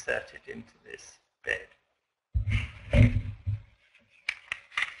been inserted into this bed.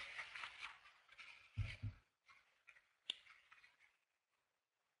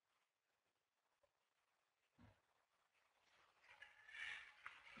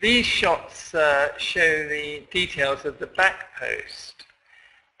 These shots show the details of the back post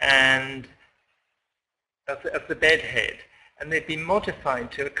and of the bed head, and they've been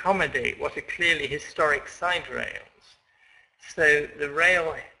modified to accommodate what are clearly historic side rails. So the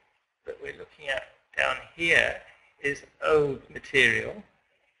rail that we're looking at down here is old material,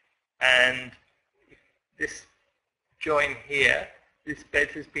 and this join here, this bed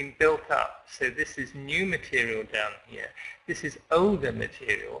has been built up, so this is new material down here. This is older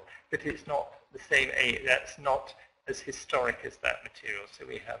material, but it's not the same age. That's not as historic as that material. So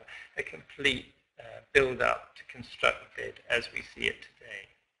we have a complete build-up to construct the bed as we see it today.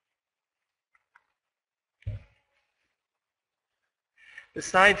 The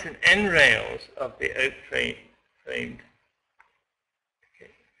sides and end rails of the oak framed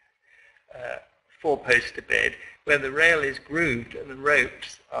four-poster bed, where the rail is grooved and the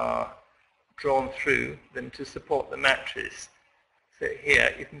ropes are drawn through them to support the mattress. So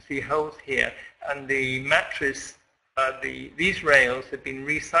here you can see holes here, and the mattress, these rails have been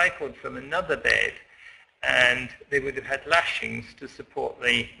recycled from another bed, and they would have had lashings to support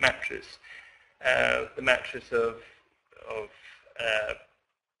the mattress of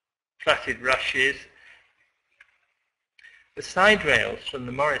plaited rushes. The side rails from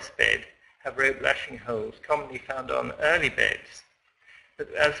the Morris bed have rope lashing holes commonly found on early beds.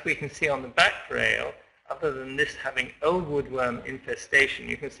 But as we can see on the back rail, other than this having old woodworm infestation,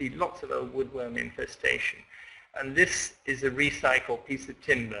 you can see lots of old woodworm infestation. And this is a recycled piece of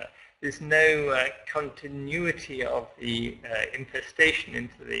timber. There's no continuity of the infestation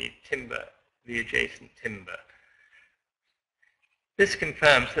into the timber, the adjacent timber. This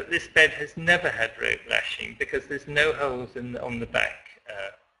confirms that this bed has never had rope lashing because there's no holes on the back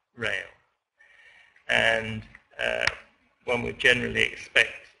rail. And one would generally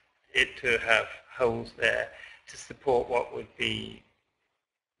expect it to have holes there to support what would be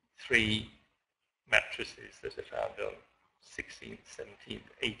 3 mattresses that are found on 16th, 17th,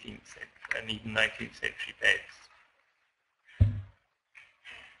 18th century, and even 19th century beds.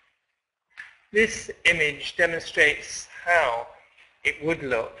 This image demonstrates how it would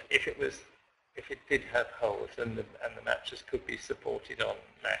look if it did have holes and the mattress could be supported on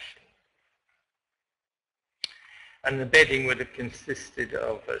lashing. And the bedding would have consisted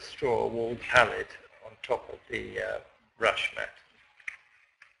of a straw walled pallet on top of the rush mat.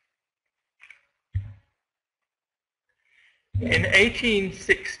 In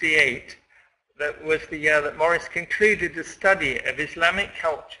 1868, that was the year that Morris concluded a study of Islamic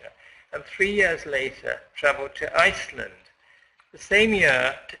culture, and 3 years later travelled to Iceland, the same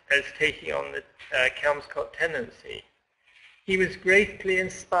year as taking on the Kelmscott tenancy. He was greatly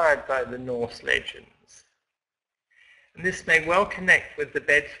inspired by the Norse legends. And this may well connect with the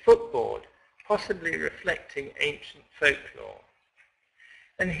bed's footboard, possibly reflecting ancient folklore.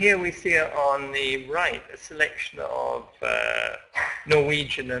 And here we see on the right a selection of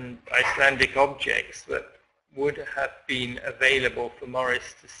Norwegian and Icelandic objects that would have been available for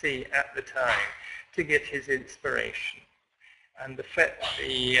Morris to see at the time to get his inspiration. And on the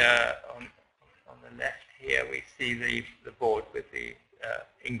left here we see the board with the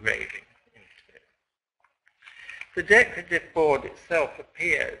engraving. The decorative board itself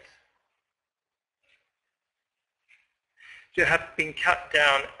appears to have been cut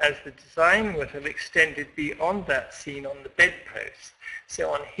down as the design would have extended beyond that seen on the bedpost.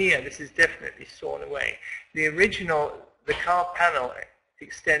 So on here, this is definitely sawn away. The original, the carved panel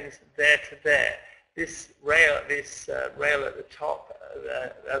extends there to there. This rail at the top,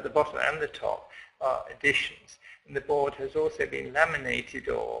 at the bottom and the top, are additions. And the board has also been laminated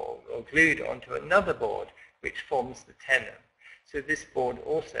or glued onto another board which forms the tenon. So this board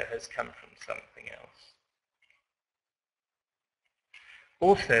also has come from something else.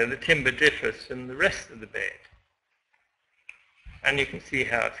 Also, the timber differs from the rest of the bed. And you can see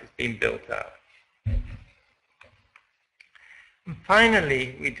how it has been built up. And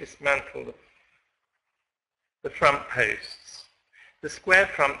finally, we dismantle the front posts. The square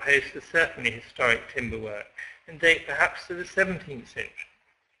front posts are certainly historic timber work and date perhaps to the 17th century.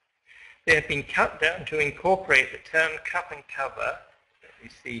 They have been cut down to incorporate the term cup and cover that we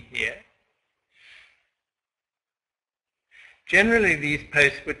see here. Generally, these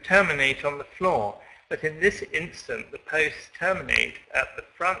posts would terminate on the floor, but in this instance, the posts terminate at the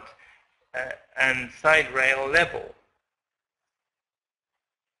front and side rail level.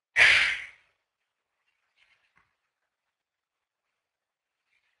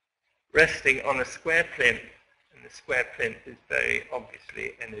 Resting on a square plinth, and the square plinth is very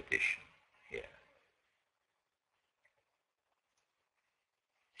obviously an addition here.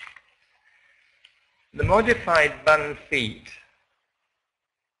 The modified bun feet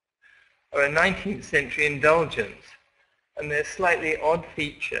are a 19th century indulgence, and they're a slightly odd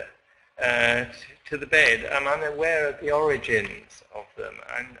feature to the bed. I'm unaware of the origins of them,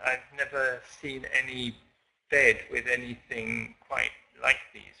 and I've never seen any bed with anything quite like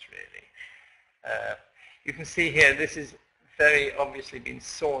these, really. You can see here, this is very obviously been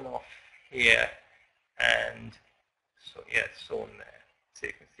sawn off here, and sawn there. So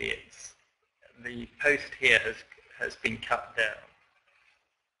you can see the post here has been cut down.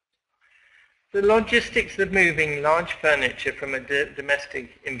 The logistics of moving large furniture from a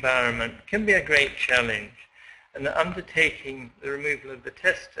domestic environment can be a great challenge, and undertaking the removal of the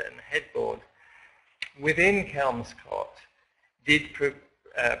tester and headboard within Kelmscott did prove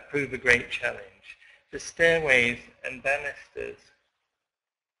a great challenge. The stairways and banisters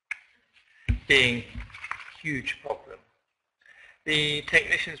being a huge problem. The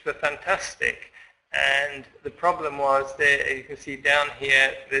technicians were fantastic, and the problem was that you can see down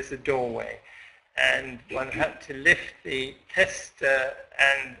here there's a doorway, and one had to lift the tester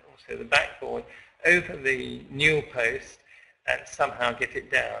and also the backboard over the newel post and somehow get it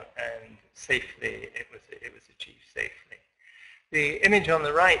down, and safely it was achieved safely. The image on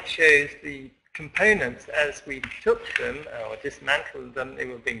the right shows the components as we took them or dismantled them. They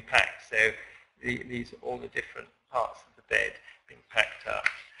were being packed, so these are all the different parts of the bed being packed up.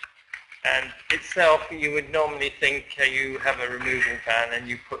 And itself, you would normally think you have a removal van and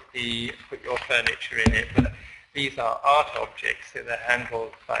you put your furniture in it, but these are art objects, so they're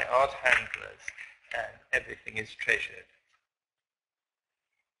handled by art handlers, and everything is treasured.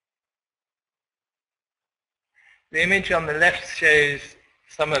 The image on the left shows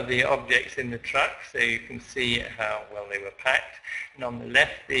some of the objects in the truck, so you can see how well they were packed. And on the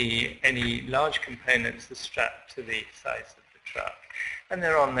left, any large components are strapped to the sides of the truck, and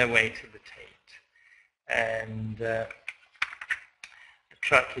they're on their way to the Tate. And the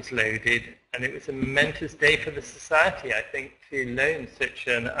truck is loaded, and it was a momentous day for the society, I think, to loan such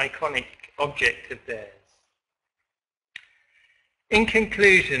an iconic object of theirs. In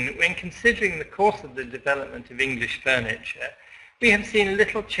conclusion, when considering the course of the development of English furniture, we have seen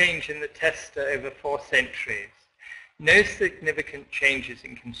little change in the tester over 4 centuries, no significant changes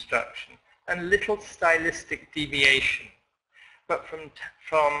in construction, and little stylistic deviation. But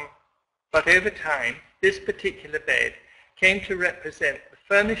over time, this particular bed came to represent the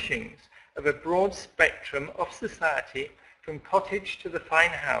furnishings of a broad spectrum of society, from cottage to the fine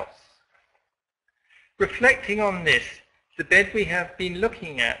house. Reflecting on this, the bed we have been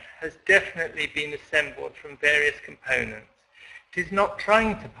looking at has definitely been assembled from various components. It is not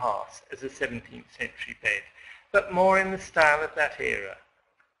trying to pass as a 17th century bed, but more in the style of that era.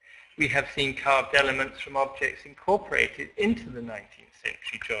 We have seen carved elements from objects incorporated into the 19th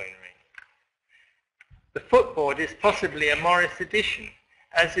century joinery. The footboard is possibly a Morris addition,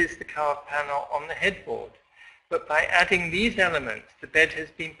 as is the carved panel on the headboard, but by adding these elements, the bed has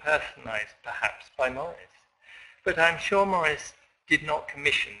been personalized, perhaps by Morris. But I'm sure Morris did not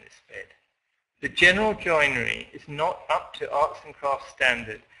commission this bed. The general joinery is not up to arts and crafts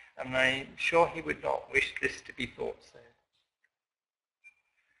standard, and I'm sure he would not wish this to be thought so.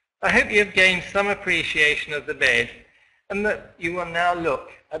 I hope you have gained some appreciation of the bed, and that you will now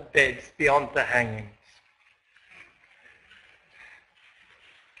look at beds beyond the hangings.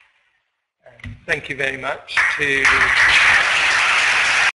 Thank you very much to